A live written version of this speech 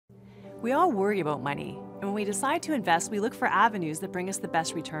We all worry about money, and when we decide to invest, we look for avenues that bring us the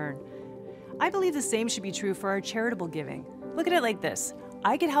best return. I believe the same should be true for our charitable giving. Look at it like this.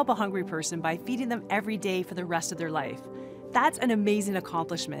 I could help a hungry person by feeding them every day for the rest of their life. That's an amazing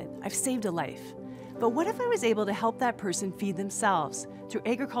accomplishment. I've saved a life. But what if I was able to help that person feed themselves through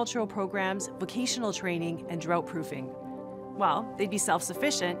agricultural programs, vocational training, and drought proofing? Well, they'd be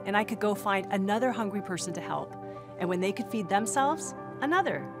self-sufficient, and I could go find another hungry person to help. And when they could feed themselves,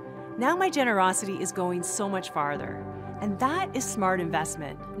 another. Now my generosity is going so much farther. And that is smart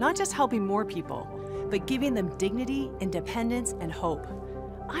investment, not just helping more people, but giving them dignity, independence, and hope.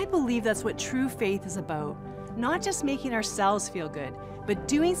 I believe that's what true faith is about. Not just making ourselves feel good, but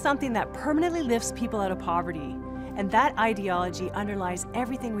doing something that permanently lifts people out of poverty. And that ideology underlies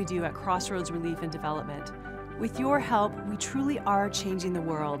everything we do at Crossroads Relief and Development. With your help, we truly are changing the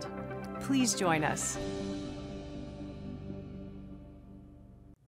world. Please join us.